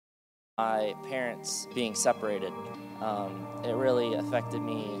my parents being separated. It really affected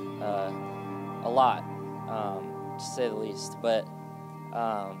me a lot, to say the least. But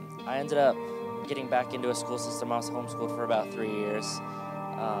I ended up getting back into a school system. I was homeschooled for about 3 years,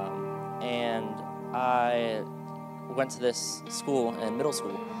 and I went to this school in middle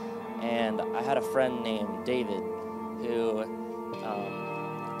school, and I had a friend named David, who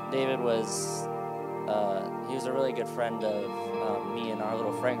David was he was a really good friend of me and our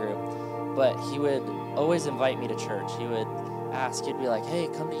little friend group, but he would always invite me to church. He would ask, he'd be like, "Hey,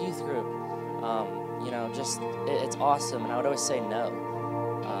 come to youth group. It's awesome." And I would always say no.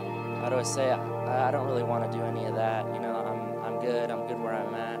 I'd always say, I don't really want to do any of that. I'm good. I'm good where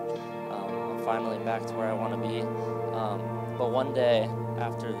I'm at. I'm finally back to where I want to be. But one day,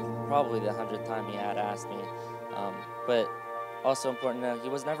 after probably the 100th time he had asked me, but also important to know, he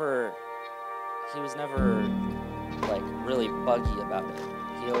was never like really buggy about it.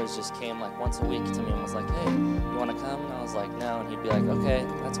 He always just came like once a week to me and was like, "Hey, you want to come?" And I was like, "No." And he'd be like, "Okay,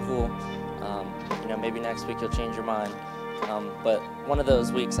 that's cool. Maybe next week you'll change your mind." But one of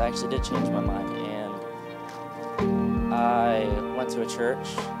those weeks I actually did change my mind, and I went to a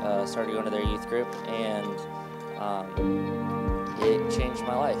church, started going to their youth group, and it changed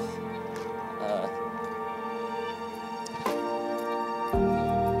my life.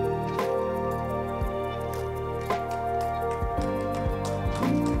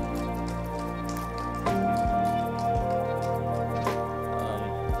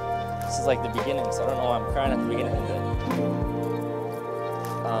 This is like the beginning, so I don't know why I'm crying at the beginning of it.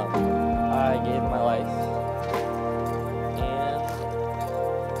 I gave my life,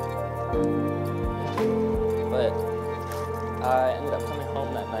 but I ended up coming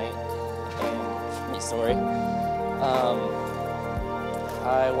home that night, and funny story,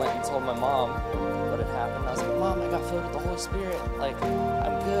 I went and told my mom what had happened. I was like, "Mom, I got filled with the Holy Spirit. Like,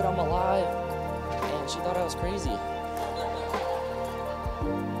 I'm good, I'm alive." And she thought I was crazy.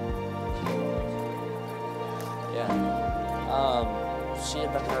 She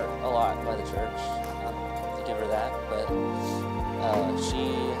had been hurt a lot by the church, to give her that, but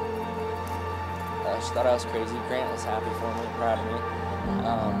she thought I was crazy. Grant was happy for me, proud of me,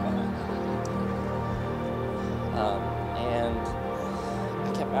 and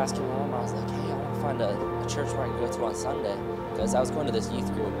I kept asking my mom. I was like, "Hey, I want to find a church where I can go to on Sunday," because I was going to this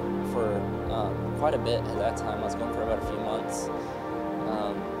youth group for quite a bit at that time. I was going for about a few months,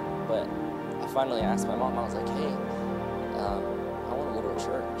 but I finally asked my mom. I was like, "Hey, I want to go to a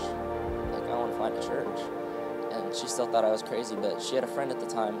church. Like, I want to find a church." And she still thought I was crazy, but she had a friend at the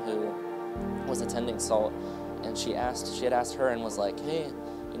time who was attending SALT, and she had asked her and was like, "Hey,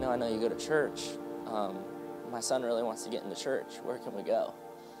 I know you go to church. My son really wants to get into church. Where can we go?"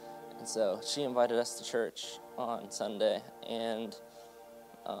 And so she invited us to church on Sunday, and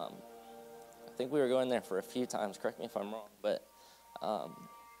I think we were going there for a few times. Correct me if I'm wrong, but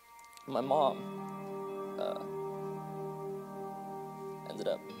my mom ended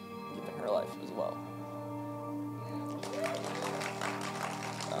up giving her life as well.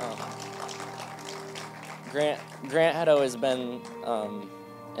 Grant had always been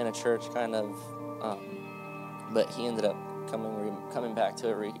in a church, kind of, but he ended up coming back to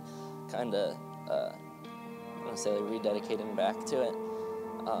it, I'm gonna say rededicating back to it.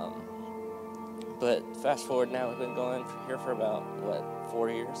 But fast forward now, we've been going here for about 4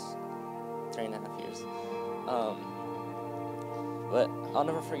 years, 3.5 years. But I'll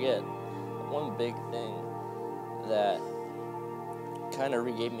never forget one big thing that kind of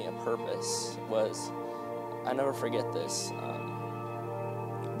regave me a purpose was, I never forget this,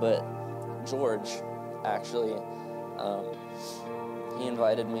 but George actually, he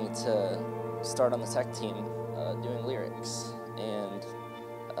invited me to start on the tech team doing lyrics, and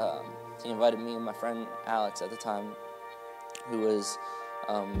he invited me and my friend Alex at the time, who was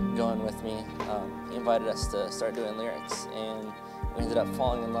going with me. He invited us to start doing lyrics, and we ended up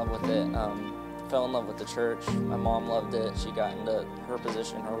falling in love with it. Fell in love with the church. My mom loved it. She got into her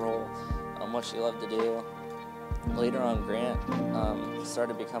position, her role, what she loved to do. Later on, Grant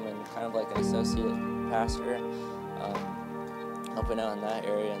started becoming kind of like an associate pastor, helping out in that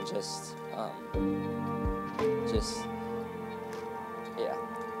area, and yeah.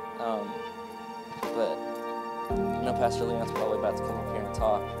 But Pastor Leon's probably about to come up here and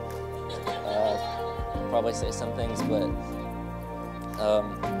talk. Probably say some things, but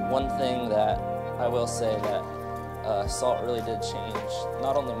one thing that I will say that SALT really did change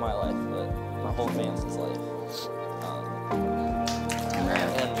not only my life, but my whole family's life.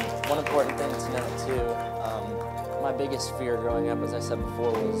 And one important thing to note too, my biggest fear growing up, as I said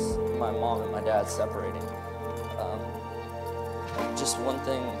before, was my mom and my dad separating. just one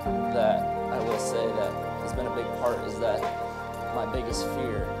thing that I will say that has been a big part is that my biggest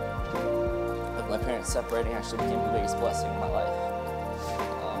fear of my parents separating actually became the biggest blessing in my life.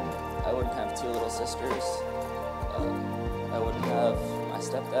 I wouldn't have two little sisters. I wouldn't have my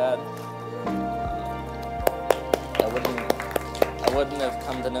stepdad. I wouldn't have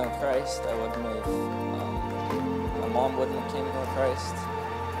come to know Christ. I wouldn't have. My mom wouldn't have came to know Christ.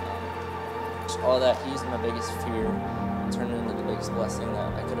 Just all that, he used my biggest fear and turned it into the biggest blessing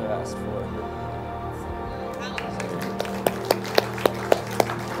that I could have asked for.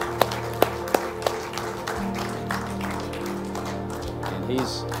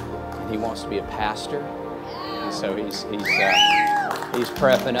 He wants to be a pastor, and so he's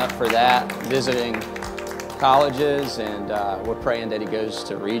prepping up for that, visiting colleges, and we're praying that he goes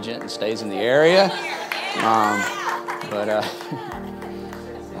to Regent and stays in the area.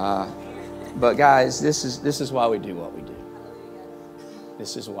 But guys, this is why we do what we do.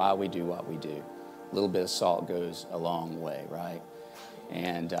 This is why we do what we do. A little bit of salt goes a long way, right?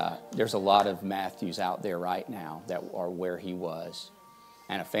 And there's a lot of Matthews out there right now that are where he was.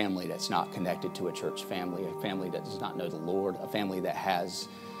 And a family that's not connected to a church family, a family that does not know the Lord, a family that has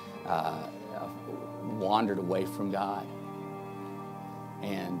wandered away from God.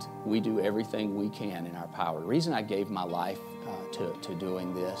 And we do everything we can in our power. The reason I gave my life to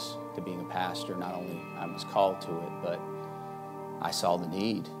doing this, to being a pastor, not only I was called to it, but I saw the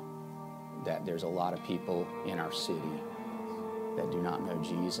need that there's a lot of people in our city that do not know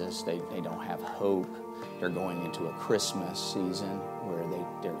Jesus. They don't have hope. They're going into a Christmas season where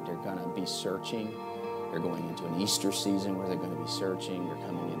they're going to be searching. They're going into an Easter season where they're going to be searching. They're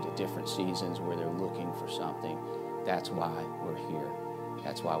coming into different seasons where they're looking for something. That's why we're here.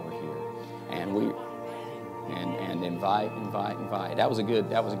 That's why we're here. And invite. That was a good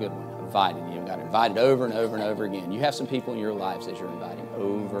one. Invited. You got invited over and over and over again. You have some people in your lives that you're inviting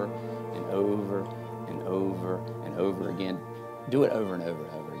over and over and over and over again. Do it over and over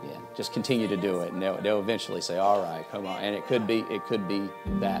and over again. Just continue to do it, and they'll eventually say, "All right, come on." And it could be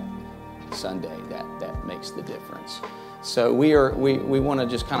that Sunday that makes the difference. So we want to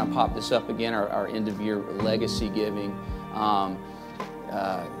just kind of pop this up again. Our end of year legacy giving.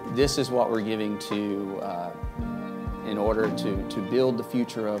 This is what we're giving to in order to build the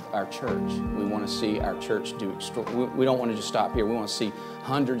future of our church. We want to see our church do we don't want to just stop here. We want to see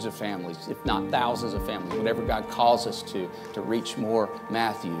hundreds of families, if not thousands of families, whatever God calls us to reach more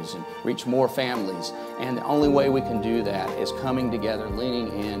Matthews and reach more families. And the only way we can do that is coming together,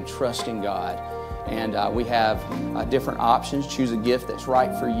 leaning in, trusting God. And we have different options. Choose a gift that's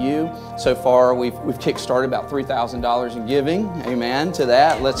right for you. So far, we've kick-started about $3,000 in giving. Amen to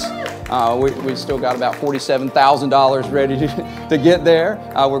that. We've still got about $47,000 ready to get there.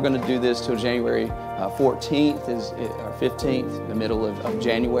 We're going to do this till January 14th or 15th, the middle of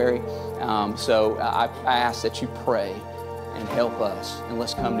January. So I ask that you pray and help us, and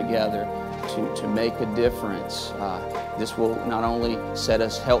let's come together to make a difference. This will not only set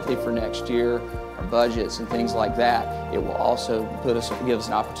us healthy for next year, our budgets and things like that, it will also give us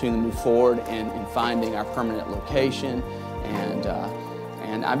an opportunity to move forward in finding our permanent location.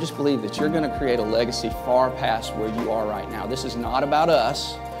 And I just believe that you're going to create a legacy far past where you are right now. This is not about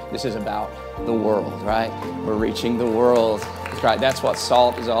us. This is about the world, right? We're reaching the world. That's right. That's what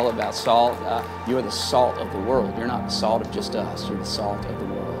salt is all about. Salt, you are the salt of the world. You're not the salt of just us. You're the salt of the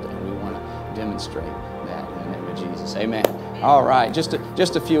world. And we want to demonstrate that in the name of Jesus. Amen. All right, just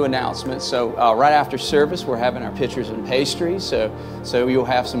a few announcements. So right after service, we're having our pitchers and pastries. So you'll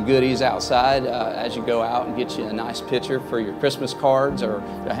have some goodies outside as you go out, and get you a nice picture for your Christmas cards or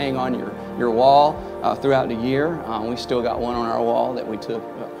to hang on your wall throughout the year. We still got one on our wall that we took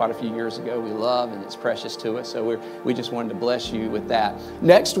quite a few years ago. We love, and it's precious to us. So we just wanted to bless you with that.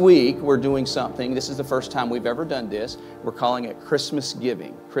 Next week, we're doing something. This is the first time we've ever done this. We're calling it Christmas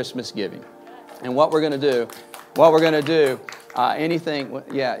Giving. Christmas Giving. And what we're going to do, a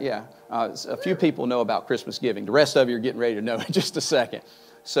few people know about Christmas giving. The rest of you are getting ready to know in just a second.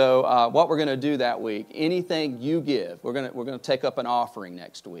 So what we're going to do that week, anything you give, we're going to take up an offering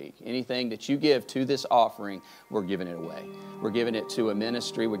next week. Anything that you give to this offering, we're giving it away. We're giving it to a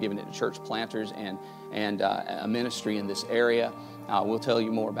ministry. We're giving it to church planters and a ministry in this area. We'll tell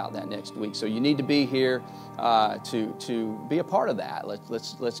you more about that next week. So you need to be here to be a part of that.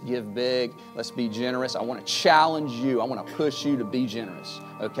 Let's give big. Let's be generous. I want to challenge you. I want to push you to be generous.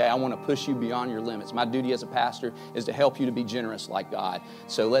 Okay, I want to push you beyond your limits. My duty as a pastor is to help you to be generous like God.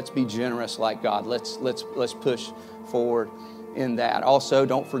 So let's be generous like God. Let's push forward in that. Also,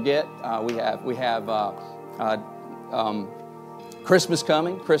 don't forget we have Christmas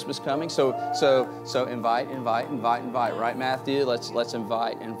coming. So invite, right, Matthew? Let's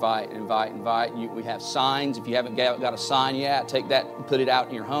invite. We have signs. If you haven't got a sign yet, take that and put it out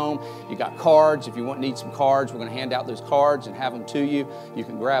in your home. You got cards. If you need some cards, we're going to hand out those cards and have them to you. You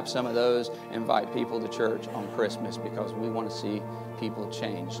can grab some of those. Invite people to church on Christmas because we want to see people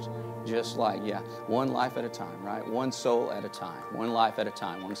changed. Just like, one life at a time, right? One soul at a time. One life at a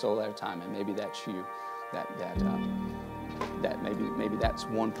time. One soul at a time. And maybe that's you. That maybe that's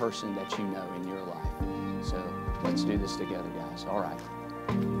one person that you know in your life. So let's do this together, guys. All right.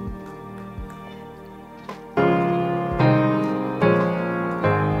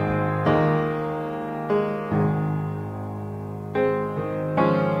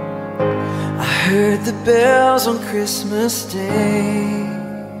 I heard the bells on Christmas Day.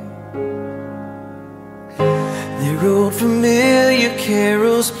 They rolled familiar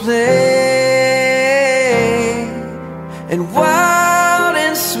carols play, and wild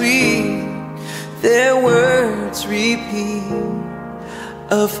and sweet their words repeat,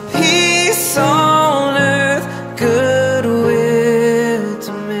 of peace on earth, goodwill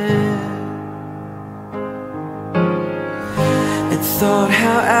to men. And thought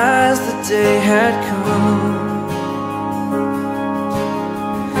how as the day had come,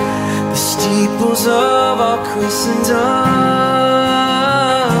 the steeples of our Christendom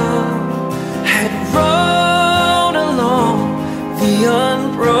had rolled along the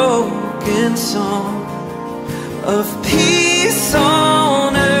unbroken song of peace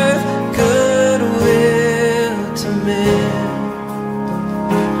on earth, goodwill to men.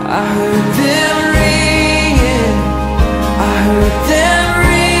 I heard them ringing, I heard them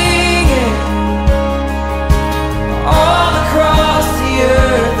ringing all across the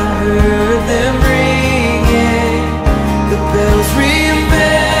earth. I heard them ringing, the bells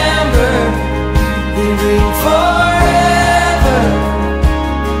remember, they ring forever.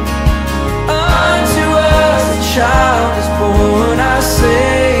 Unto us a child is born, our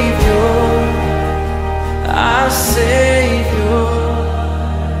Savior, our Savior.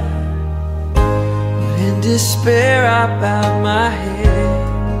 But in despair I bowed my head.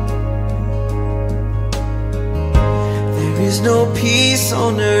 There is no peace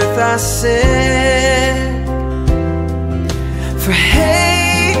on earth, I said, for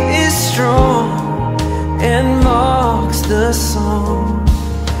hate is strong and mocks the song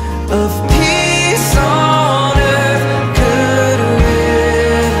of peace on earth,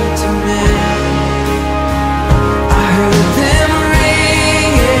 goodwill to men. I heard them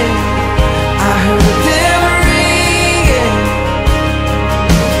ringing, I heard them ringing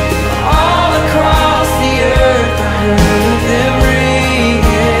all across the earth. I heard them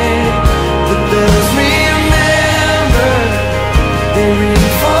ringing, the bells remember, they ring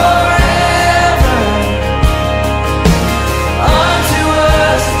forever. Unto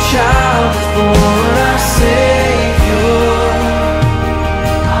us a child is born, our Savior,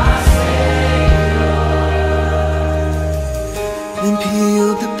 our Savior. Then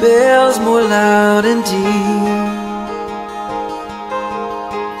pealed the bells more loud and deep.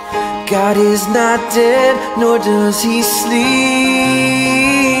 God is not dead, nor does he sleep.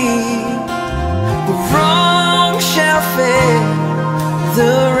 The wrong shall fail,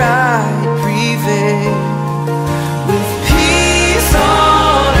 the right prevail. With peace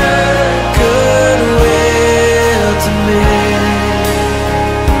on earth, goodwill to men.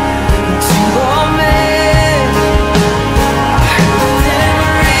 To all men, I heard them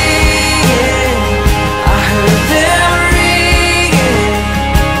ringing, I heard them ringing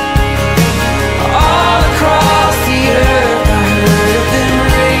all across the earth. I heard them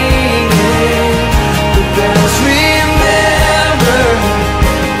ringing, the bells remember,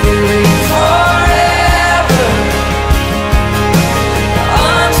 they ring forever.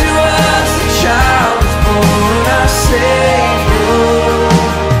 Unto us a child is born, our Savior,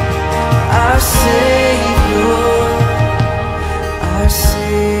 our Savior, our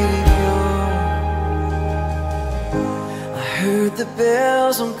Savior. I heard the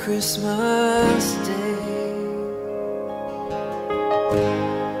bells on Christmas Day.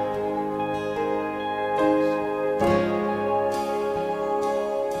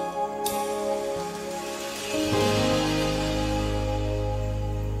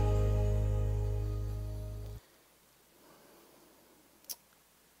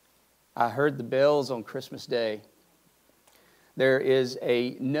 I heard the bells on Christmas Day. There is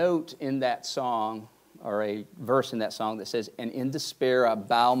a note in that song, or a verse in that song that says, and in despair I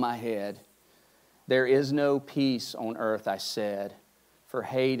bow my head. There is no peace on earth, I said, for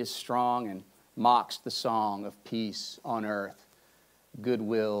hate is strong and mocks the song of peace on earth,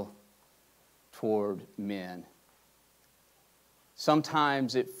 goodwill toward men.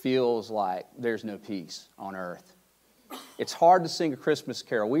 Sometimes it feels like there's no peace on earth. It's hard to sing a Christmas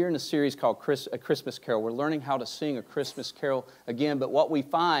carol. We are in a series called A Christmas Carol. We're learning how to sing a Christmas carol again, but what we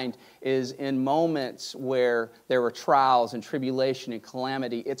find is in moments where there are trials and tribulation and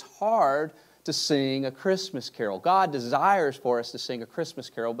calamity, it's hard to sing a Christmas carol. God desires for us to sing a Christmas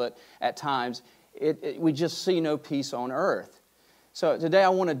carol, but at times we just see no peace on earth. So today I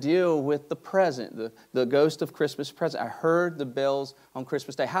want to deal with the present, the ghost of Christmas present. I heard the bells on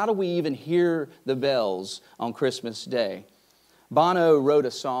Christmas Day. How do we even hear the bells on Christmas Day? Bono wrote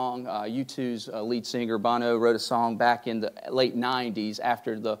a song, U2's lead singer, Bono wrote a song back in the late 90s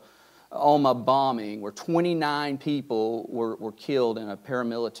after the Alma bombing, where 29 people were killed in a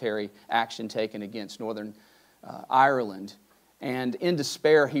paramilitary action taken against Northern Ireland. And in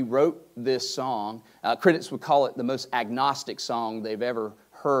despair, he wrote this song. Critics would call it the most agnostic song they've ever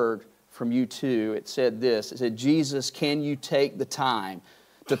heard from U2. It said this, it said, "Jesus, can you take the time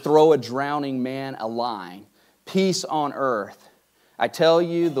to throw a drowning man a line? Peace on earth. I tell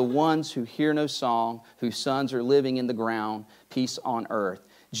you, the ones who hear no song, whose sons are living in the ground, peace on earth."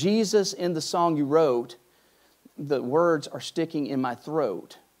 Jesus, in the song you wrote, the words are sticking in my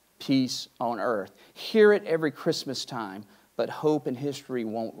throat. Peace on earth. Hear it every Christmas time, but hope and history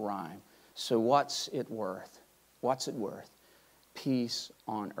won't rhyme. So what's it worth? What's it worth? Peace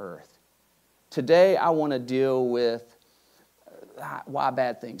on earth. Today I want to deal with why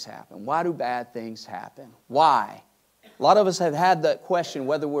bad things happen. Why do bad things happen? Why? A lot of us have had that question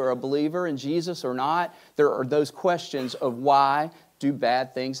whether we're a believer in Jesus or not. There are those questions of why do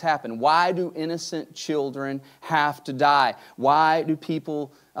bad things happen? Why do innocent children have to die? Why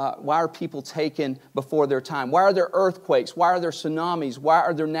are people taken before their time? Why are there earthquakes? Why are there tsunamis? Why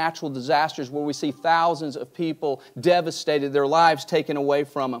are there natural disasters where we see thousands of people devastated, their lives taken away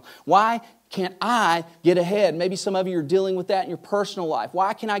from them? Why can't I get ahead? Maybe some of you are dealing with that in your personal life.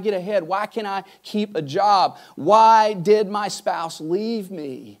 Why can I get ahead? Why can I keep a job? Why did my spouse leave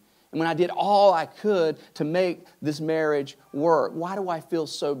me? And when I did all I could to make this marriage work, why do I feel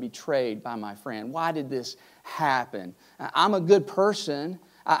so betrayed by my friend? Why did this happen? I'm a good person.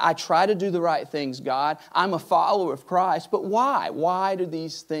 I try to do the right things, God. I'm a follower of Christ. But why? Why do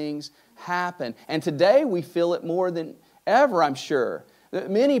these things happen? And today we feel it more than ever, I'm sure.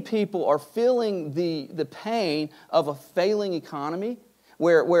 Many people are feeling the pain of a failing economy,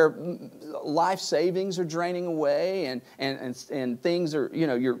 where life savings are draining away and things are,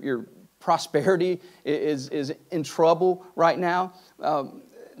 your prosperity is in trouble right now.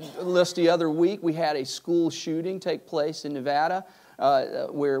 Just the other week, we had a school shooting take place in Nevada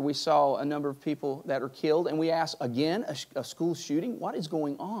where we saw a number of people that are killed. And we asked, again, a school shooting? What is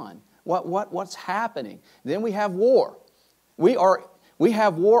going on? What's happening? Then we have war. We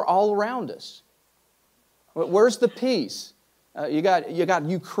have war all around us. Where's the peace? You got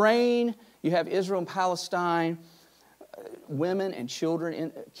Ukraine, you have Israel and Palestine, women and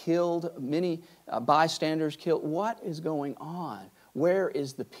children killed, many bystanders killed. What is going on? Where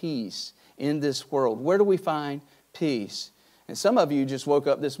is the peace in this world? Where do we find peace? And some of you just woke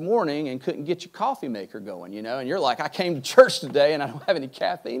up this morning and couldn't get your coffee maker going, and you're like, I came to church today and I don't have any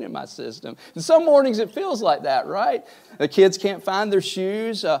caffeine in my system. And some mornings it feels like that, right? The kids can't find their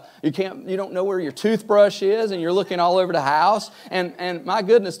shoes. You don't know where your toothbrush is, and you're looking all over the house. And my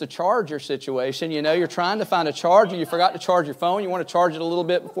goodness, the charger situation, you're trying to find a charger. You forgot to charge your phone. You want to charge it a little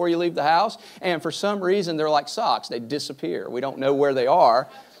bit before you leave the house. And for some reason, they're like socks. They disappear. We don't know where they are.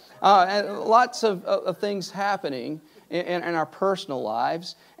 And lots of things happening in our personal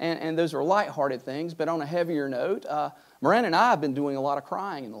lives, and those are lighthearted things. But on a heavier note, Miranda and I have been doing a lot of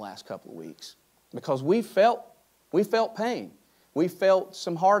crying in the last couple of weeks because we felt pain. We felt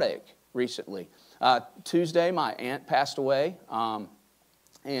some heartache recently. Tuesday, my aunt passed away,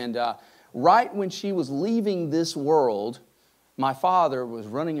 and right when she was leaving this world, my father was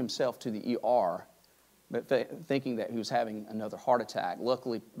running himself to the ER, but thinking that he was having another heart attack.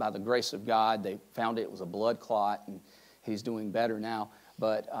 Luckily, by the grace of God, they found it was a blood clot, and he's doing better now.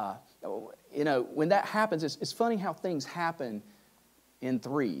 But, when that happens, it's funny how things happen in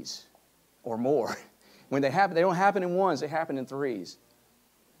threes or more. When they happen, they don't happen in ones, they happen in threes.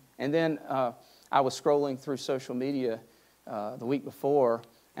 And then I was scrolling through social media the week before,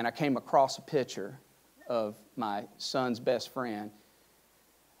 and I came across a picture of my son's best friend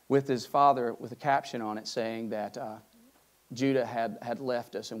with his father with a caption on it saying that Judah had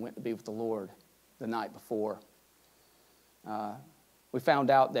left us and went to be with the Lord the night before. We found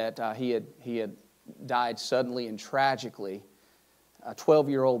out that he had died suddenly and tragically, a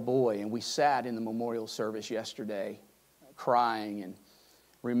 12-year-old boy, and we sat in the memorial service yesterday crying and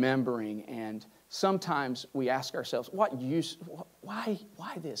remembering and sometimes we ask ourselves, why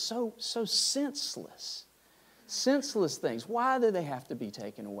this? So senseless. Senseless things. Why do they have to be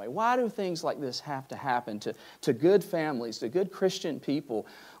taken away? Why do things like this have to happen to good families, to good Christian people?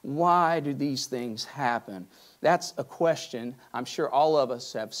 Why do these things happen? That's a question I'm sure all of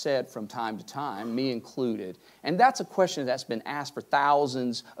us have said from time to time, me included. And that's a question that's been asked for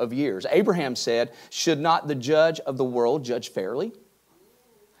thousands of years. Abraham said, should not the judge of the world judge fairly?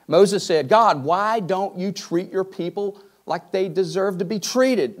 Moses said, God, why don't you treat your people like they deserve to be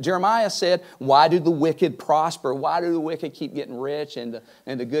treated? Jeremiah said, why do the wicked prosper? Why do the wicked keep getting rich and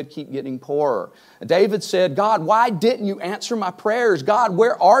the good keep getting poorer? David said, God, why didn't you answer my prayers? God,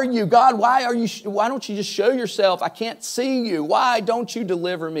 where are you? God, why don't you just show yourself? I can't see you. Why don't you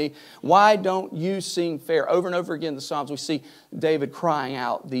deliver me? Why don't you seem fair? Over and over again in the Psalms we see David crying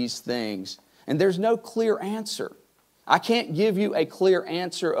out these things. And there's no clear answer. I can't give you a clear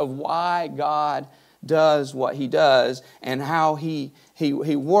answer of why God does what He does and how He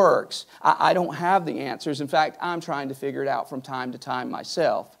works. I don't have the answers. In fact, I'm trying to figure it out from time to time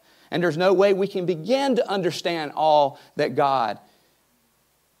myself. And there's no way we can begin to understand all that God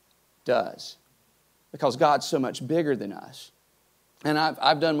does, because God's so much bigger than us. And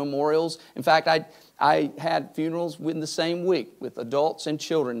I've done memorials. In fact, I had funerals in the same week with adults and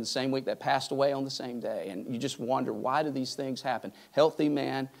children in the same week that passed away on the same day. And you just wonder, why do these things happen? Healthy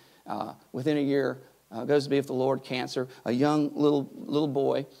man, within a year, goes to be with the Lord, cancer. A young little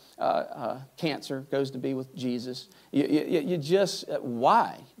boy, cancer, goes to be with Jesus. You just,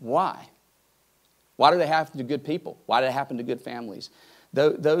 why? Why? Why do they happen to good people? Why do they happen to good families?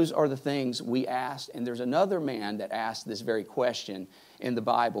 Those are the things we asked. And there's another man that asked this very question in the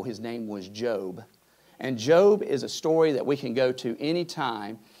Bible. His name was Job. And Job is a story that we can go to any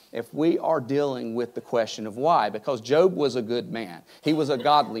time if we are dealing with the question of why. Because Job was a good man. He was a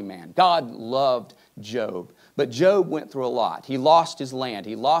godly man. God loved Job. But Job went through a lot. He lost his land.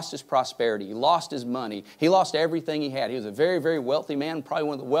 He lost his prosperity. He lost his money. He lost everything he had. He was a very, very wealthy man, probably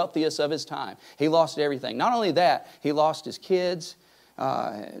one of the wealthiest of his time. He lost everything. Not only that, he lost his kids.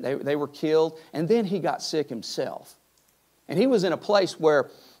 They were killed. And then he got sick himself. And he was in a place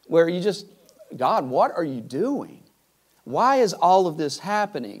where you just, God, what are you doing? Why is all of this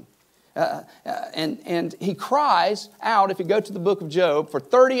happening? And he cries out, if you go to the book of Job, for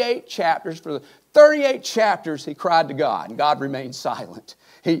 38 chapters. For the 38 chapters he cried to God, and God remained silent.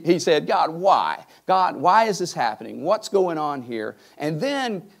 He said, God, why? God, why is this happening? What's going on here? And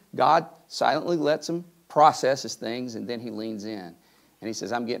then God silently lets him process his things, and then he leans in. And he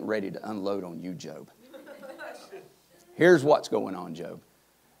says, I'm getting ready to unload on you, Job. Here's what's going on, Job.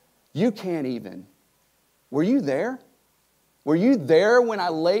 You can't even. Were you there? Were you there when I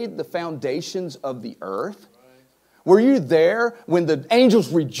laid the foundations of the earth? Were you there when the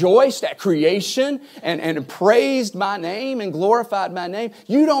angels rejoiced at creation and praised my name and glorified my name?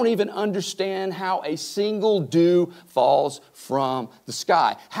 You don't even understand how a single dew falls from the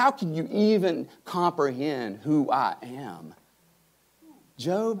sky. How can you even comprehend who I am?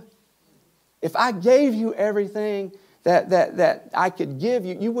 Job, if I gave you everything that I could give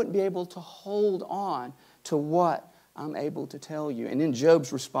you, you wouldn't be able to hold on to what I'm able to tell you. And then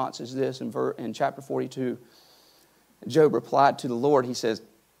Job's response is this in chapter 42. Job replied to the Lord. He says,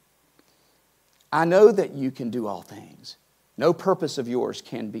 I know that you can do all things. No purpose of yours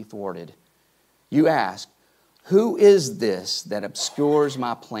can be thwarted. You ask, who is this that obscures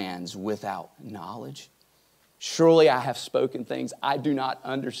my plans without knowledge? Surely I have spoken things I do not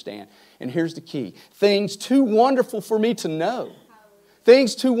understand. And here's the key. Things too wonderful for me to know.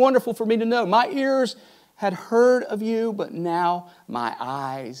 Things too wonderful for me to know. My ears had heard of you, but now my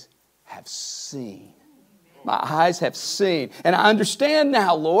eyes have seen. My eyes have seen. And I understand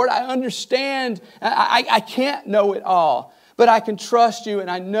now, Lord. I understand. I can't know it all. But I can trust you,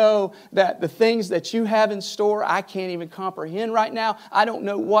 and I know that the things that you have in store, I can't even comprehend right now. I don't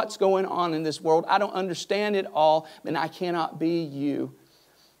know what's going on in this world. I don't understand it all, and I cannot be you.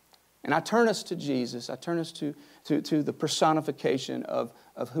 And I turn us to Jesus. I turn us to the personification of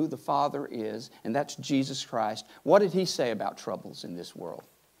who the Father is, and that's Jesus Christ. What did He say about troubles in this world?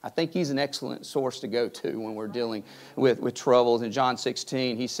 I think He's an excellent source to go to when we're dealing with troubles. In John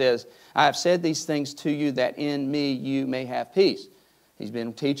 16, He says, I have said these things to you that in me you may have peace. He's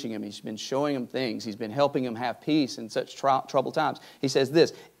been teaching him. He's been showing him things. He's been helping him have peace in such troubled times. He says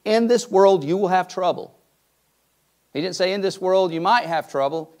this, in this world you will have trouble. He didn't say in this world you might have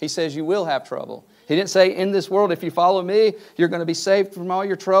trouble. He says you will have trouble. He didn't say in this world if you follow me, you're going to be saved from all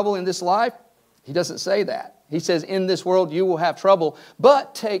your trouble in this life. He doesn't say that. He says, in this world you will have trouble,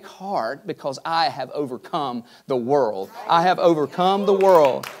 but take heart because I have overcome the world. I have overcome the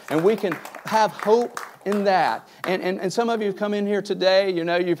world. And we can have hope in that. And some of you have come in here today,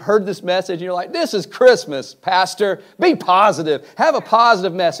 you've heard this message, and you're like, this is Christmas, Pastor. Be positive. Have a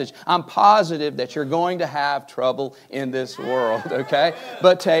positive message. I'm positive that you're going to have trouble in this world, okay?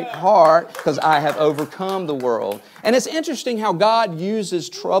 But take heart because I have overcome the world. And it's interesting how God uses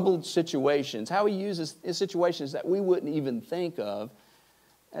troubled situations, how He uses situations that we wouldn't even think of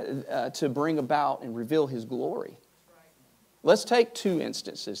to bring about and reveal His glory. Let's take two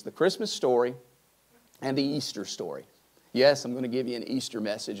instances, the Christmas story and the Easter story. Yes, I'm going to give you an Easter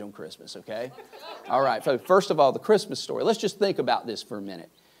message on Christmas, okay? All right, so first of all, the Christmas story. Let's just think about this for a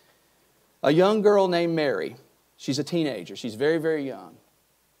minute. A young girl named Mary. She's a teenager. She's very, very young.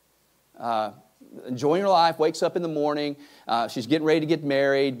 Enjoying her life, wakes up in the morning. She's getting ready to get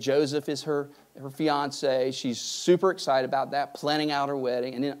married. Joseph is her fiancé. She's super excited about that, planning out her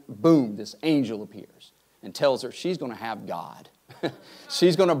wedding. And then, boom, this angel appears and tells her she's going to have God.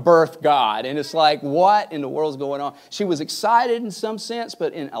 She's going to birth God. And it's like, what in the world's going on? She was excited in some sense,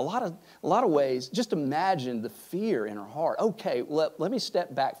 but in a lot of ways, just imagine the fear in her heart. Okay, let me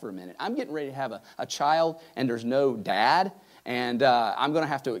step back for a minute. I'm getting ready to have a child, and there's no dad. And I'm going to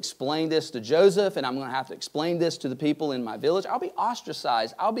have to explain this to Joseph, and I'm going to have to explain this to the people in my village. I'll be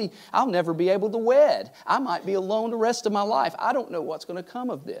ostracized. I'll never be able to wed. I might be alone the rest of my life. I don't know what's going to come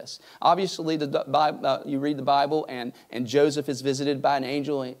of this. Obviously, you read the Bible, and Joseph is visited by an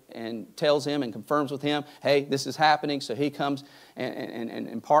angel and tells him and confirms with him, hey, this is happening. So he comes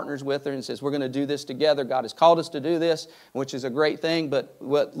and partners with her and says, we're going to do this together. God has called us to do this, which is a great thing. But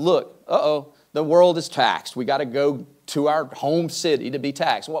look, the world is taxed. We got to go to our home city to be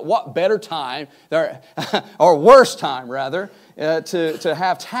taxed. What better time, or worse time rather, to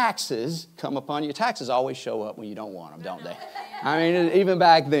have taxes come upon you? Taxes always show up when you don't want them, don't they? I mean, even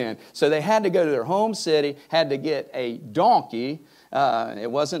back then. So they had to go to their home city, had to get a donkey. It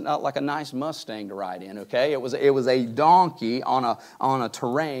wasn't like a nice Mustang to ride in, okay? It was a donkey on a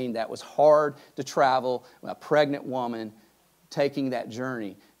terrain that was hard to travel, a pregnant woman taking that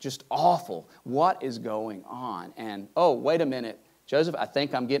journey. Just awful. What is going on? And, oh, wait a minute. Joseph, I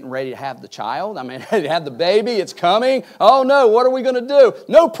think I'm getting ready to have the child. I'm ready to have the baby. It's coming. Oh, no, what are we going to do?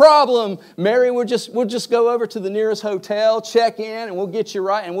 No problem. Mary, we'll just go over to the nearest hotel, check in, and we'll get you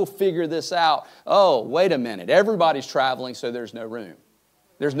right, and we'll figure this out. Oh, wait a minute. Everybody's traveling, so there's no room.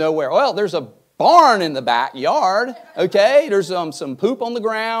 There's nowhere. Well, there's a barn in the backyard, okay? There's some poop on the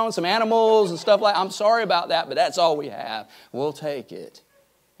ground, some animals and stuff like that. I'm sorry about that, but that's all we have. We'll take it.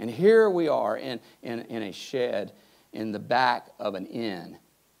 And here we are in a shed in the back of an inn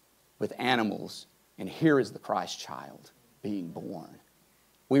with animals, and here is the Christ child being born.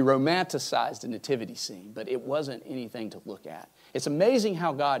 We romanticized the nativity scene, but it wasn't anything to look at. It's amazing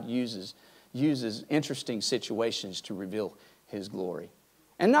how God uses interesting situations to reveal His glory.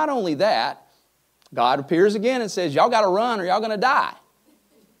 And not only that, God appears again and says, y'all got to run or y'all going to die.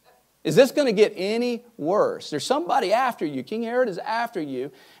 Is this going to get any worse? There's somebody after you. King Herod is after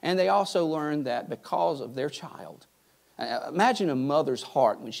you. And they also learned that because of their child. Imagine a mother's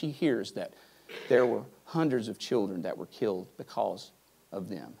heart when she hears that there were hundreds of children that were killed because of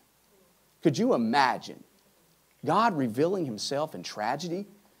them. Could you imagine God revealing Himself in tragedy,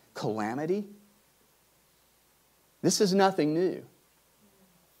 calamity? This is nothing new.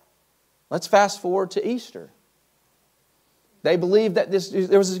 Let's fast forward to Easter. They believed that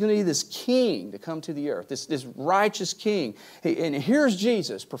there was going to be this king to come to the earth, this righteous king. And here's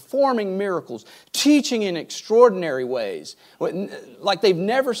Jesus performing miracles, teaching in extraordinary ways, like they've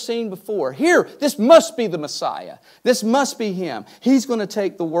never seen before. Here, this must be the Messiah. This must be Him. He's going to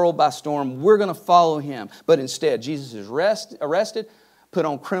take the world by storm. We're going to follow Him. But instead, Jesus is arrested, put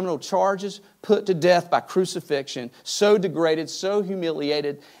on criminal charges, put to death by crucifixion, so degraded, so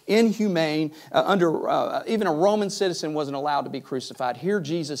humiliated, inhumane. Even a Roman citizen wasn't allowed to be crucified. Here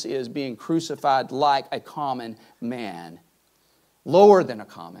Jesus is being crucified like a common man, lower than a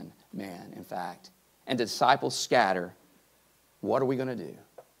common man, in fact. And the disciples scatter. What are we going to do?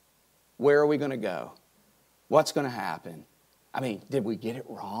 Where are we going to go? What's going to happen? I mean, did we get it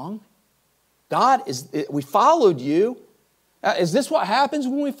wrong? God, we followed you. Is this what happens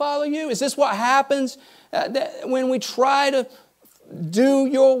when we follow you? Is this what happens when we try to do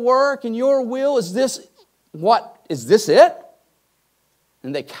your work and your will? Is this it?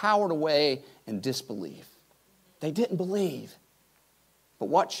 And they cowered away in disbelief. They didn't believe. But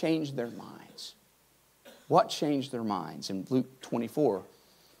what changed their minds? What changed their minds? In Luke 24,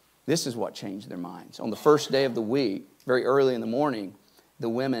 this is what changed their minds. On the first day of the week, very early in the morning, the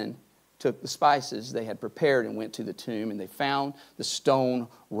women took the spices they had prepared and went to the tomb, and they found the stone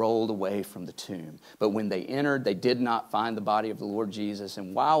rolled away from the tomb. But when they entered, they did not find the body of the Lord Jesus.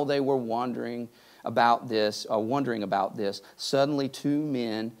 And while they were wondering about this, suddenly 2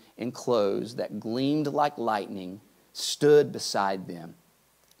 men in clothes that gleamed like lightning stood beside them.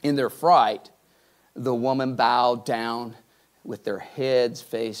 In their fright, the woman bowed down with their heads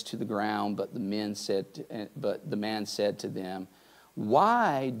faced to the ground, but the man said to them,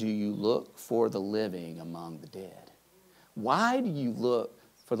 "Why do you look for the living among the dead? Why do you look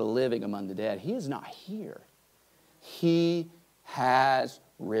for the living among the dead? He is not here. He has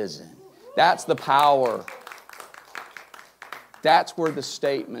risen." That's the power. That's where the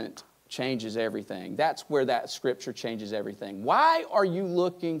statement changes everything. That's where that scripture changes everything. Why are you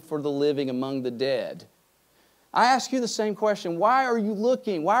looking for the living among the dead? I ask you the same question. Why are you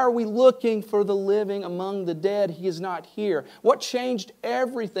looking? Why are we looking for the living among the dead? He is not here. What changed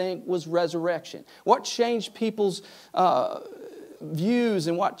everything was resurrection. What changed people's views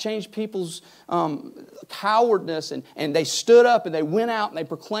and what changed people's cowardness, and they stood up and they went out and they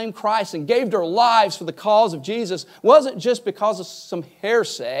proclaimed Christ and gave their lives for the cause of Jesus, wasn't just because of some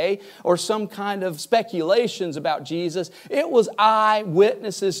hearsay or some kind of speculations about Jesus. It was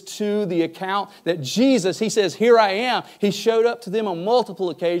eyewitnesses to the account that Jesus, He says, "Here I am." He showed up to them on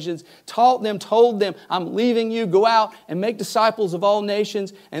multiple occasions, taught them, told them, "I'm leaving you, go out and make disciples of all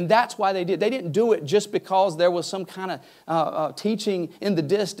nations." And that's why they did. They didn't do it just because there was some kind of teaching in the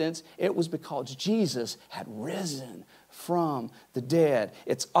distance. It was because Jesus had risen from the dead.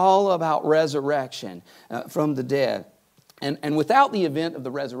 It's all about resurrection from the dead. And without the event of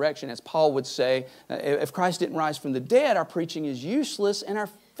the resurrection, as Paul would say, if Christ didn't rise from the dead, our preaching is useless and our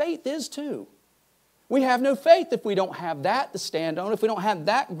faith is too. We have no faith if we don't have that to stand on, if we don't have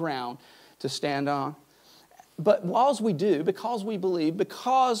that ground to stand on. But whilst we do, because we believe,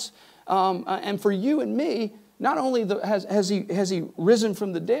 and for you and me, not only has he risen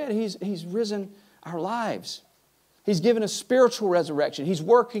from the dead, He's risen our lives. He's given us spiritual resurrection. He's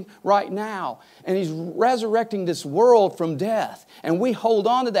working right now. And He's resurrecting this world from death. And we hold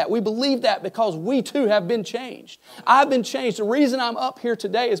on to that. We believe that because we too have been changed. I've been changed. The reason I'm up here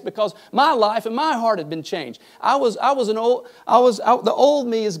today is because my life and my heart have been changed. The old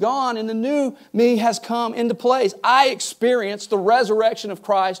me is gone and the new me has come into place. I experienced the resurrection of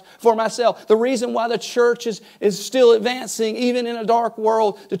Christ for myself. The reason why the church is still advancing, even in a dark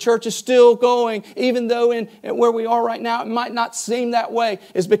world, the church is still going, even though in where we are right now, it might not seem that way,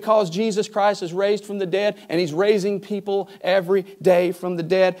 is because Jesus Christ is raised from the dead and He's raising people every day from the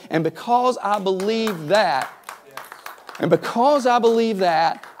dead. And because I believe that,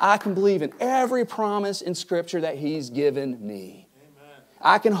 I can believe in every promise in Scripture that He's given me. Amen.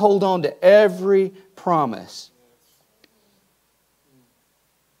 I can hold on to every promise.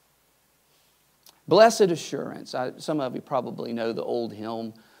 Blessed assurance. Some of you probably know the old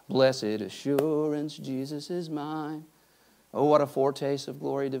hymn, "Blessed assurance, Jesus is mine. Oh, what a foretaste of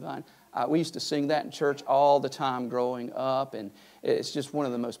glory divine." We used to sing that in church all the time growing up, and it's just one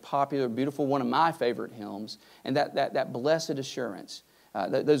of the most popular, beautiful, one of my favorite hymns. And that blessed assurance,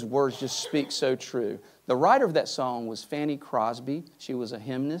 those words just speak so true. The writer of that song was Fanny Crosby. She was a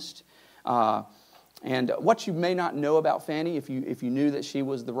hymnist. And what you may not know about Fanny, if you knew that she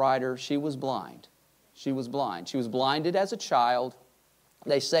was the writer, she was blind. She was blind. She was blinded as a child.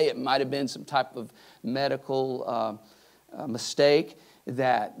 They say it might have been some type of medical mistake,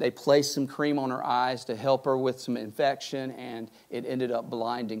 that they placed some cream on her eyes to help her with some infection, and it ended up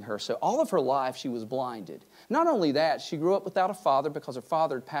blinding her. So all of her life she was blinded. Not only that, she grew up without a father because her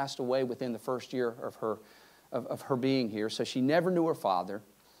father had passed away within the first year of her being here. So she never knew her father.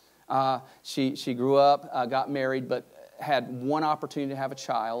 She grew up, got married, but had one opportunity to have a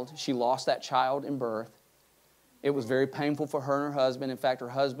child. She lost that child in birth. It was very painful for her and her husband. In fact, her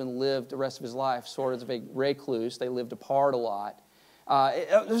husband lived the rest of his life sort of a recluse. They lived apart a lot.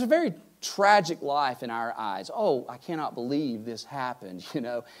 It was a very tragic life in our eyes. Oh, I cannot believe this happened,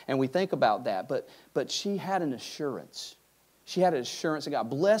 and we think about that. But she had an assurance. She had an assurance of God.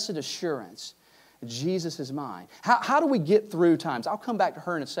 Blessed assurance, Jesus is mine. How do we get through times? I'll come back to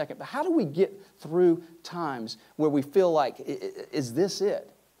her in a second, but how do we get through times where we feel like, is this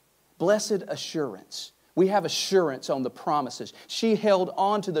it? Blessed assurance. We have assurance on the promises. She held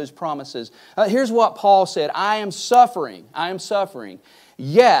on to those promises. Here's what Paul said, I am suffering,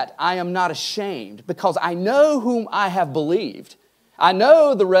 yet I am not ashamed, because I know whom I have believed. I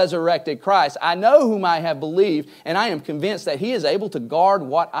know the resurrected Christ. I know whom I have believed, and I am convinced that He is able to guard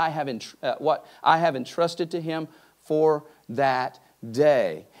what I have entrusted to Him for that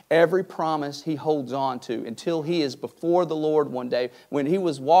day. Every promise he holds on to until he is before the Lord one day. When he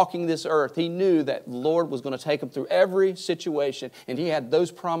was walking this earth, he knew that the Lord was going to take him through every situation, and he had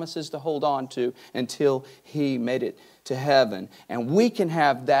those promises to hold on to until he made it to heaven. And we can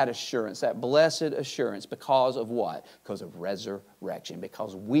have that assurance, that blessed assurance, because of what? Because of resurrection.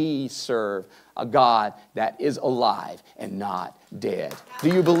 Because we serve a God that is alive and not dead. Do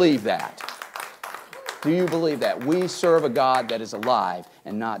you believe that? Do you believe that? We serve a God that is alive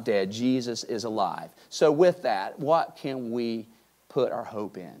and not dead. Jesus is alive. So with that, what can we put our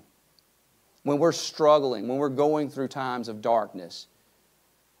hope in? When we're struggling, when we're going through times of darkness,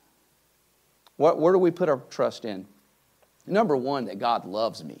 where do we put our trust in? Number one, that God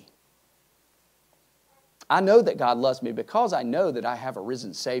loves me. I know that God loves me because I know that I have a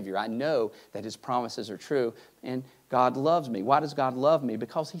risen Savior. I know that His promises are true, and God loves me. Why does God love me?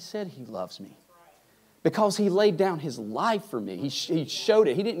 Because He said He loves me. Because He laid down His life for me. He showed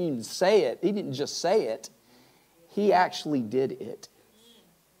it. He didn't even say it. He didn't just say it. He actually did it.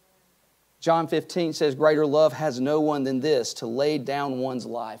 John 15 says, greater love has no one than this, to lay down one's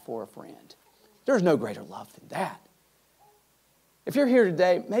life for a friend. There's no greater love than that. If you're here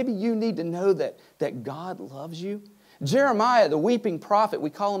today, maybe you need to know that God loves you. Jeremiah, the weeping prophet, we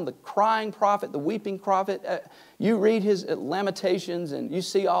call him the crying prophet, the weeping prophet. You read his Lamentations and you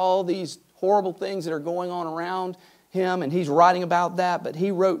see all these horrible things that are going on around him, and he's writing about that. But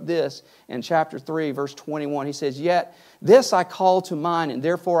he wrote this in chapter 3, verse 21. He says, yet this I call to mind, and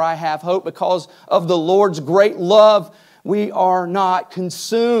therefore I have hope, because of the Lord's great love we are not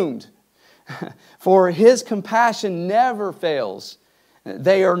consumed. For His compassion never fails.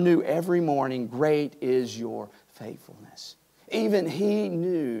 They are new every morning. Great is your faithfulness. Even he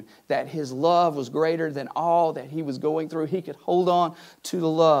knew that his love was greater than all that he was going through. He could hold on to the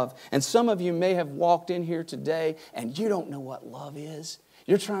love. And some of you may have walked in here today and you don't know what love is.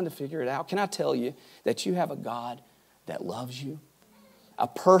 You're trying to figure it out. Can I tell you that you have a God that loves you? A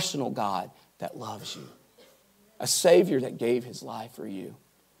personal God that loves you. A Savior that gave His life for you.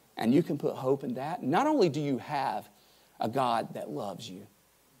 And you can put hope in that. Not only do you have a God that loves you,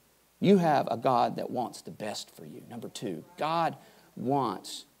 you have a God that wants the best for you. Number two, God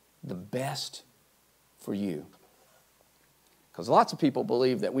wants the best for you. Because lots of people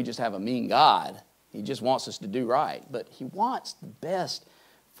believe that we just have a mean God. He just wants us to do right. But He wants the best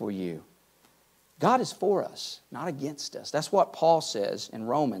for you. God is for us, not against us. That's what Paul says in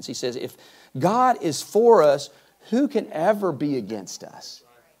Romans. He says, if God is for us, who can ever be against us?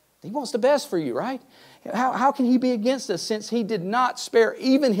 He wants the best for you, right? How can He be against us, since He did not spare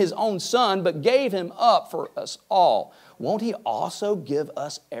even His own Son, but gave Him up for us all? Won't He also give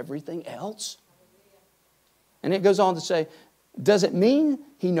us everything else? And it goes on to say, does it mean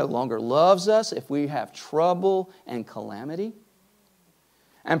He no longer loves us if we have trouble and calamity,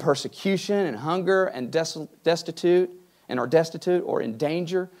 and persecution and hunger and destitute, and are destitute or in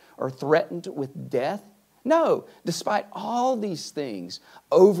danger or threatened with death? No, despite all these things,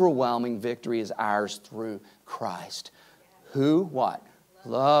 overwhelming victory is ours through Christ, who, what?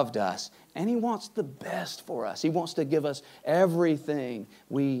 Loved us. And He wants the best for us. He wants to give us everything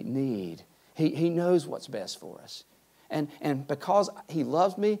we need. He knows what's best for us. And because He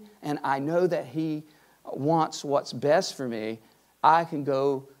loves me and I know that He wants what's best for me, I can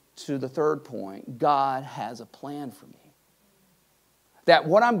go to the third point. God has a plan for me. That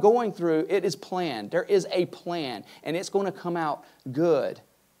what I'm going through, it is planned. There is a plan, and it's going to come out good.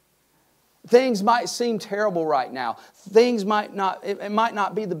 Things might seem terrible right now. It might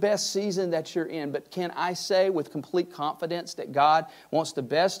not be the best season that you're in, but can I say with complete confidence that God wants the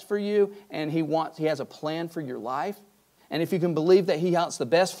best for you, and He has a plan for your life? And if you can believe that He wants the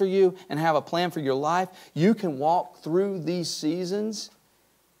best for you and have a plan for your life, you can walk through these seasons.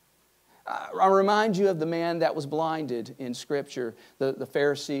 I remind you of the man that was blinded in Scripture. The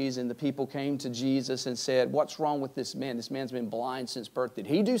Pharisees and the people came to Jesus and said, what's wrong with this man? This man's been blind since birth. Did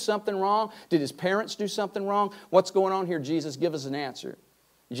he do something wrong? Did his parents do something wrong? What's going on here, Jesus? Give us an answer.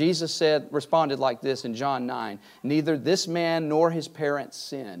 Jesus responded like this in John 9, neither this man nor his parents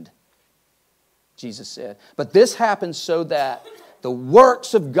sinned, Jesus said, but this happened so that the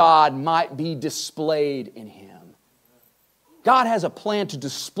works of God might be displayed in him. God has a plan to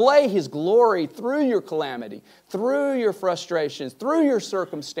display His glory through your calamity, through your frustrations, through your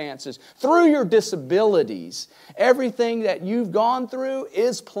circumstances, through your disabilities. Everything that you've gone through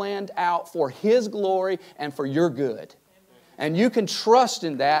is planned out for His glory and for your good. And you can trust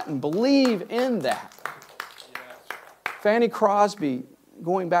in that and believe in that. Fanny Crosby,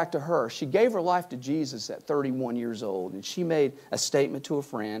 going back to her, she gave her life to Jesus at 31 years old. And she made a statement to a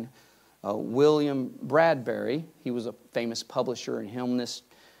friend, William Bradbury. He was a famous publisher and hymnist,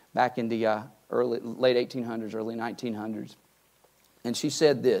 back in the late 1800s, early 1900s. And she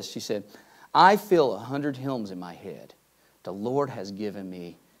said this. She said, I feel 100 hymns in my head. The Lord has given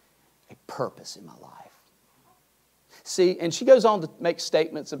me a purpose in my life. See, and she goes on to make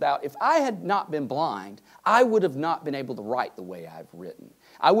statements about, if I had not been blind, I would have not been able to write the way I've written.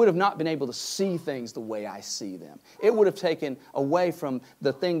 I would have not been able to see things the way I see them. It would have taken away from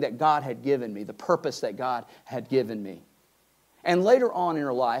the thing that God had given me, the purpose that God had given me. And later on in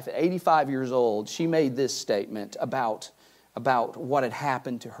her life, at 85 years old, she made this statement about what had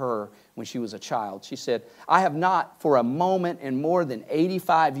happened to her when she was a child. She said, I have not for a moment in more than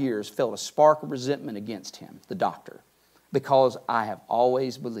 85 years felt a spark of resentment against him, the doctor, because I have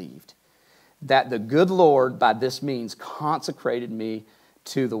always believed that the good Lord by this means consecrated me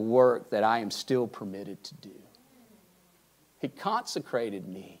to the work that I am still permitted to do. He consecrated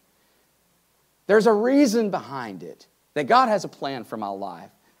me. There's a reason behind it, that God has a plan for my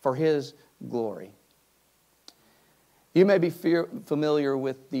life, for His glory. You may be familiar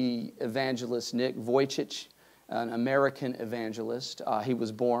with the evangelist Nick Vujicic, an American evangelist. He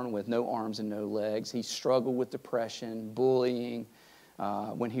was born with no arms and no legs. He struggled with depression, bullying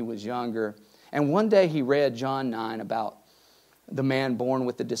when he was younger. And one day he read John 9 about the man born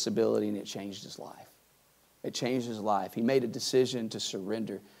with a disability, and it changed his life. It changed his life. He made a decision to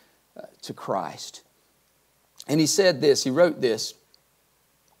surrender to Christ. And he said this, he wrote this.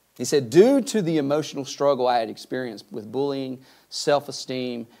 He said, due to the emotional struggle I had experienced with bullying,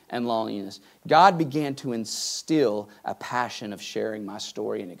 self-esteem, and loneliness, God began to instill a passion of sharing my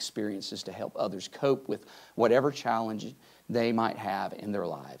story and experiences to help others cope with whatever challenge they might have in their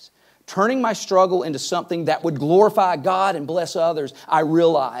lives. Turning my struggle into something that would glorify God and bless others, I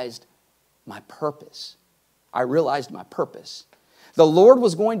realized my purpose. The Lord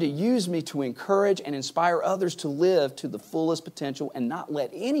was going to use me to encourage and inspire others to live to the fullest potential and not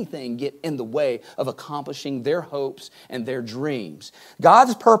let anything get in the way of accomplishing their hopes and their dreams.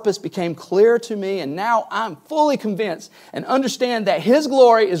 God's purpose became clear to me, and now I'm fully convinced and understand that His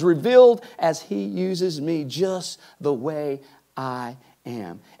glory is revealed as He uses me just the way I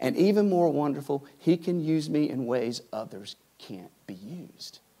am. And even more wonderful, He can use me in ways others can't be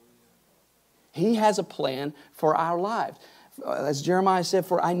used. He has a plan for our lives. As Jeremiah said,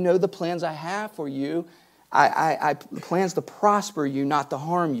 for I know the plans I have for you. I plans to prosper you, not to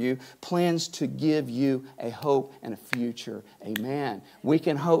harm you. Plans to give you a hope and a future. Amen. We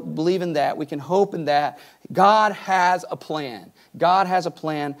can hope, believe in that. We can hope in that. God has a plan. God has a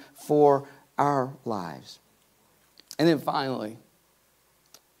plan for our lives. And then finally,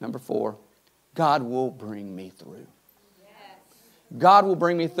 number 4, God will bring me through. God will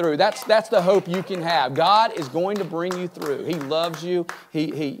bring me through. That's the hope you can have. God is going to bring you through. He loves you.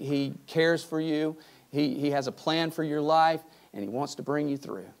 He cares for you. He has a plan for your life, and He wants to bring you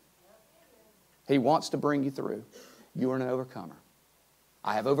through. He wants to bring you through. You are an overcomer.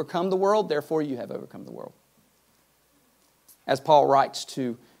 I have overcome the world, therefore you have overcome the world. As Paul writes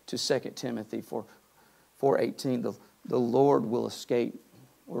to 2 Timothy 4:18, the Lord will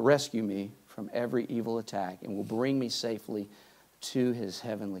rescue me from every evil attack and will bring me safely to His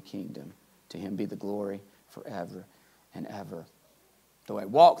heavenly kingdom. To Him be the glory forever and ever. Though I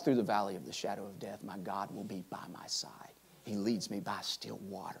walk through the valley of the shadow of death, my God will be by my side. He leads me by still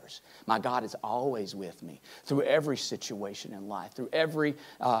waters. My God is always with me through every situation in life, through every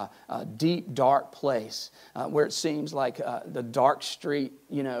deep, dark place where it seems like the dark street,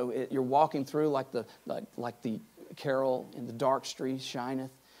 you're walking through like the carol in the dark street shineth.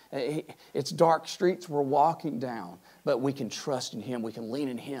 It's dark streets we're walking down, but we can trust in Him. We can lean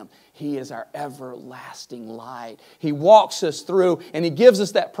in Him. He is our everlasting light. He walks us through, and He gives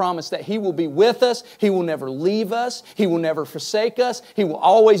us that promise that He will be with us. He will never leave us. He will never forsake us. He will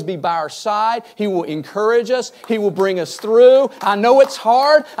always be by our side. He will encourage us. He will bring us through. I know it's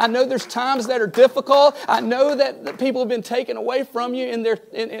hard. I know there's times that are difficult. I know that people have been taken away from you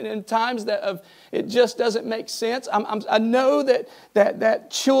in times that it just doesn't make sense. I know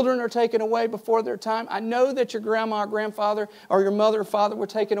that children are taken away before their time. I know that your grandma or grandfather or your mother or father were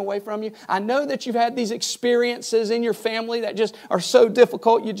taken away from you. I know that you've had these experiences in your family that just are so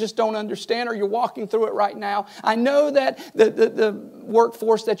difficult you just don't understand, or you're walking through it right now. I know that the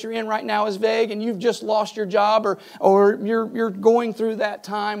workforce that you're in right now is vague and you've just lost your job, or you're going through that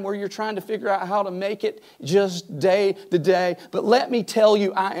time where you're trying to figure out how to make it just day to day. But let me tell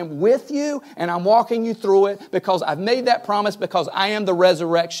you, I am with you and I'm walking you through it because I've made that promise, because I am the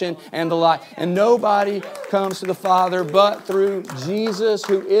resurrection resurrection, and the life. And nobody comes to the Father but through Jesus,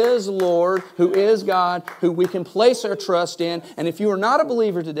 who is Lord, who is God, who we can place our trust in. And if you are not a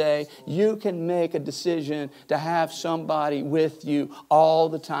believer today, you can make a decision to have somebody with you all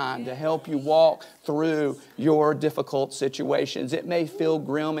the time to help you walk through your difficult situations. It may feel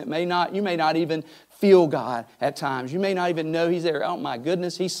grim. It may not. You may not even feel God at times. You may not even know He's there. Oh my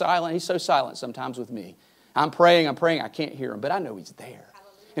goodness, He's silent. He's so silent sometimes with me. I'm praying. I can't hear Him, but I know He's there.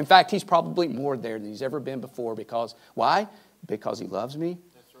 In fact, He's probably more there than He's ever been before. Because, why? Because He loves me.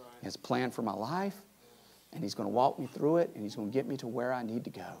 That's right. He has a plan for my life. And He's going to walk me through it. And He's going to get me to where I need to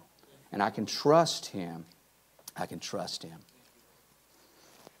go. And I can trust Him. I can trust Him.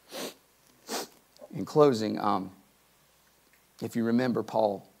 In closing, if you remember,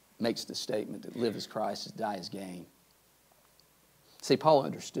 Paul makes the statement that live as Christ, is die as gain. See, Paul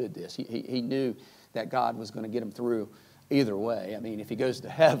understood this. He knew that God was going to get him through either way. I mean, if he goes to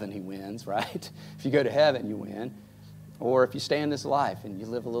heaven, he wins, right? If you go to heaven, you win. Or if you stay in this life and you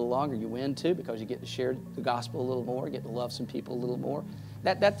live a little longer, you win too, because you get to share the gospel a little more, get to love some people a little more.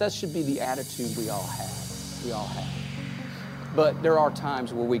 That should be the attitude we all have. We all have. But there are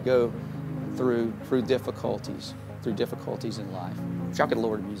times where we go through difficulties in life. If y'all could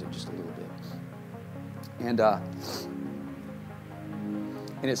lower the music just a little bit.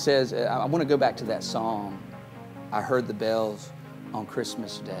 And it says, I want to go back to that song, I Heard the Bells on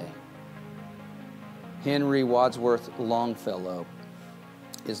Christmas Day. Henry Wadsworth Longfellow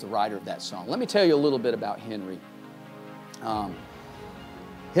is the writer of that song. Let me tell you a little bit about Henry.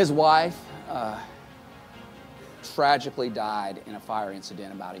 His wife tragically died in a fire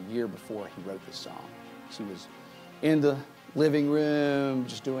incident about a year before he wrote this song. She was in the living room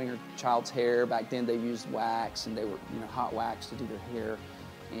just doing her child's hair. Back then they used wax, and they were hot wax to do their hair.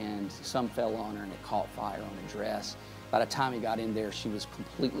 And some fell on her and it caught fire on her dress. By the time he got in there, she was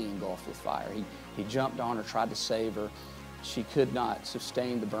completely engulfed with fire. He jumped on her, tried to save her. She could not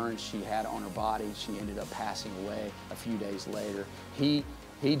sustain the burns she had on her body. She ended up passing away a few days later. He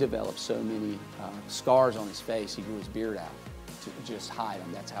developed so many scars on his face, he grew his beard out to just hide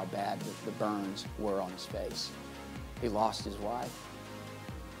them. That's how bad the burns were on his face. He lost his wife.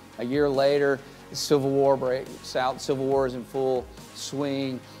 A year later, the Civil War breaks out. The Civil War is in full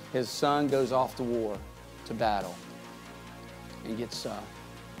swing. His son goes off to war, to battle, and gets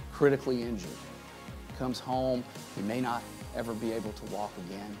critically injured. Comes home. He may not ever be able to walk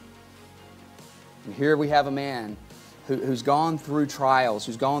again. And here we have a man who's gone through trials,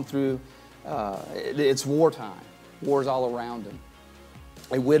 who's gone through, it's wartime. War's all around him.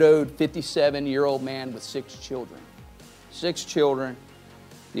 A widowed 57-year-old man with 6 children. 6 children.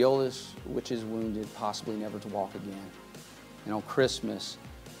 The oldest, which is wounded, possibly never to walk again. And on Christmas,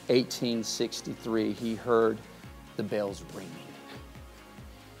 1863, he heard the bells ringing.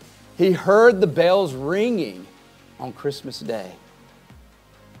 He heard the bells ringing on Christmas Day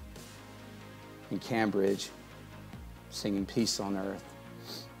in Cambridge, singing Peace on Earth.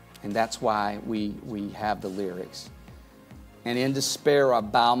 And that's why we have the lyrics. And in despair I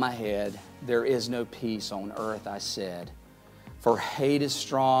bow my head, there is no peace on earth, I said. For hate is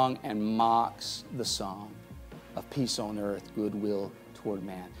strong and mocks the song of peace on earth, goodwill toward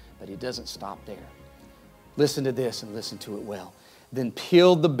man. But he doesn't stop there. Listen to this and listen to it well. Then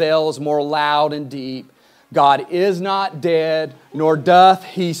pealed the bells more loud and deep. God is not dead, nor doth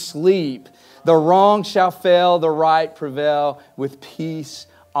He sleep. The wrong shall fail, the right prevail, with peace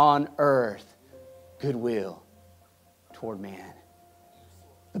on earth, goodwill toward man.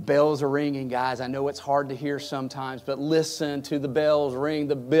 The bells are ringing, guys. I know it's hard to hear sometimes, but listen to the bells ring.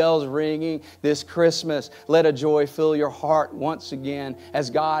 The bells ringing this Christmas. Let a joy fill your heart once again as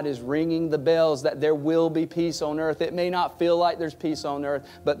God is ringing the bells that there will be peace on earth. It may not feel like there's peace on earth,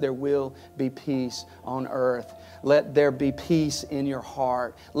 but there will be peace on earth. Let there be peace in your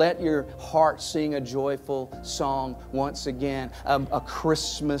heart. Let your heart sing a joyful song once again, a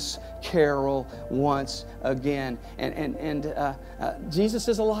Christmas carol once again. And Jesus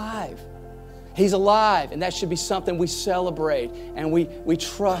is alive. He's alive, and that should be something we celebrate and we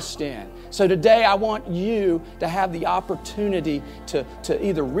trust in. So today I want you to have the opportunity to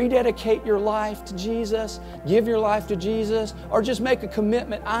either rededicate your life to Jesus, give your life to Jesus, or just make a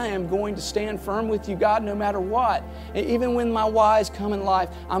commitment. I am going to stand firm with you, God, no matter what. And even when my whys come in life,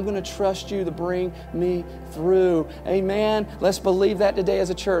 I'm going to trust you to bring me through. Amen. Let's believe that today as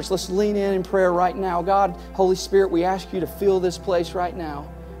a church. Let's lean in prayer right now. God, Holy Spirit, we ask you to fill this place right now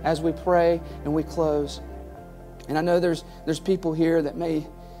as we pray and we close. And I know there's people here that may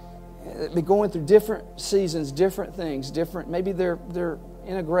be going through different seasons, different things, maybe they're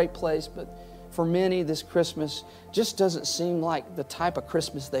in a great place, but for many, this Christmas just doesn't seem like the type of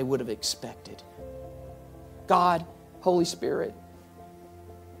Christmas they would have expected. God, Holy Spirit,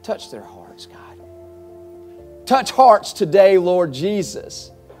 touch their hearts, God. Touch hearts today, Lord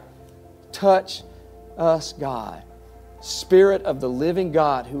Jesus. Touch us, God. Spirit of the living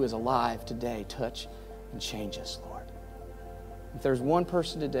God who is alive today, touch and change us, Lord. If there's one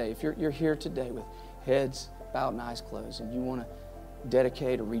person today, if you're here today with heads bowed and eyes closed, and you want to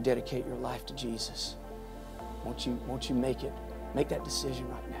dedicate or rededicate your life to Jesus, won't you make that decision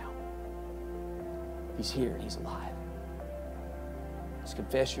right now? He's here and He's alive. Just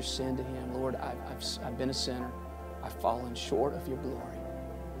confess your sin to Him. Lord, I've been a sinner. I've fallen short of your glory.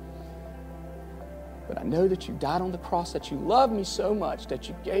 But I know that you died on the cross, that you love me so much that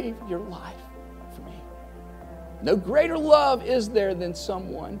you gave your life for me. No greater love is there than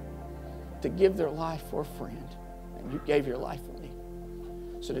someone to give their life for a friend. And you gave your life for me.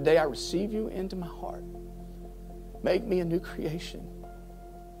 So today I receive you into my heart. Make me a new creation.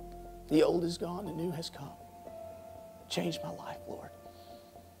 The old is gone, the new has come. Change my life, Lord.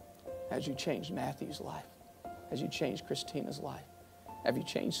 As you changed Matthew's life, as you changed Christina's life, have you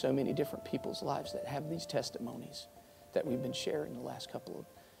changed so many different people's lives that have these testimonies that we've been sharing the last couple of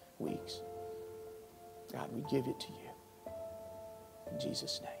weeks? God, we give it to you. In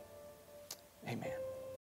Jesus' name, amen.